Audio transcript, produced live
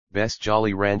Best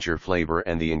Jolly Rancher flavor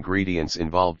and the ingredients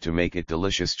involved to make it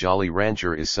delicious. Jolly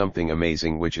Rancher is something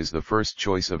amazing which is the first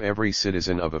choice of every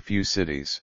citizen of a few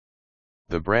cities.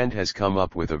 The brand has come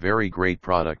up with a very great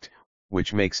product,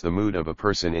 which makes the mood of a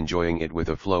person enjoying it with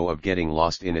a flow of getting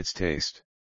lost in its taste.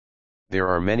 There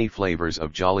are many flavors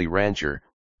of Jolly Rancher,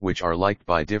 which are liked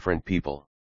by different people.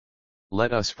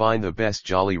 Let us find the best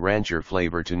Jolly Rancher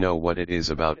flavor to know what it is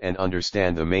about and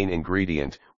understand the main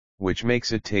ingredient, which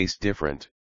makes it taste different.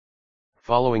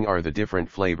 Following are the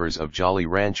different flavors of Jolly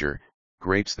Rancher.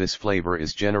 Grapes. This flavor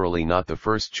is generally not the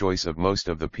first choice of most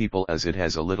of the people as it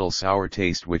has a little sour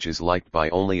taste which is liked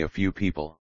by only a few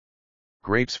people.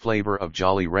 Grapes flavor of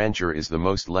Jolly Rancher is the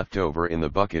most left over in the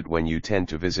bucket when you tend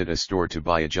to visit a store to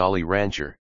buy a Jolly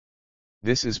Rancher.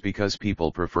 This is because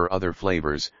people prefer other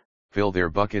flavors, fill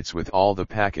their buckets with all the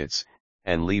packets,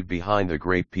 and leave behind the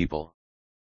grape people.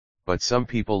 But some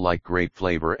people like grape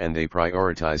flavor and they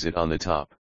prioritize it on the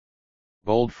top.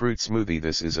 Bold Fruit Smoothie.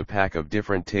 This is a pack of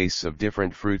different tastes of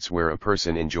different fruits where a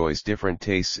person enjoys different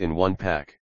tastes in one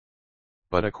pack.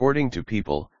 But according to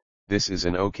people, this is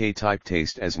an okay type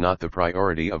taste as not the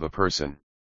priority of a person.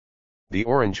 The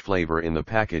orange flavor in the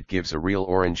packet gives a real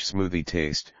orange smoothie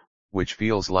taste, which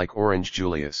feels like Orange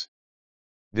Julius.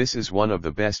 This is one of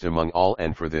the best among all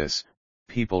and for this,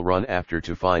 people run after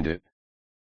to find it.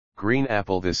 Green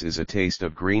apple. This is a taste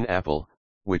of green apple,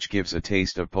 which gives a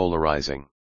taste of polarizing.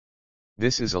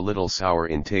 This is a little sour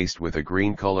in taste with a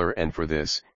green color and for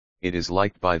this, it is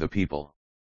liked by the people.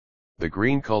 The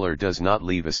green color does not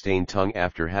leave a stained tongue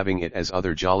after having it as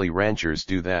other Jolly Ranchers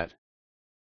do that.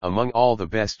 Among all the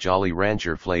best Jolly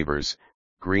Rancher flavors,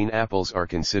 green apples are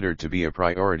considered to be a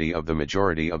priority of the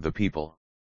majority of the people.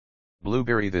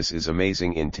 Blueberry. This is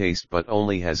amazing in taste but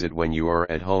only has it when you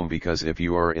are at home because if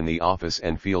you are in the office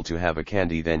and feel to have a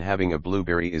candy then having a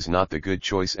blueberry is not the good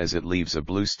choice as it leaves a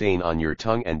blue stain on your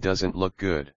tongue and doesn't look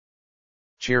good.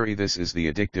 Cherry. This is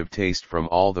the addictive taste from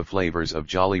all the flavors of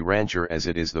Jolly Rancher as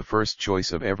it is the first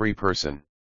choice of every person.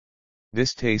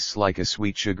 This tastes like a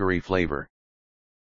sweet sugary flavor.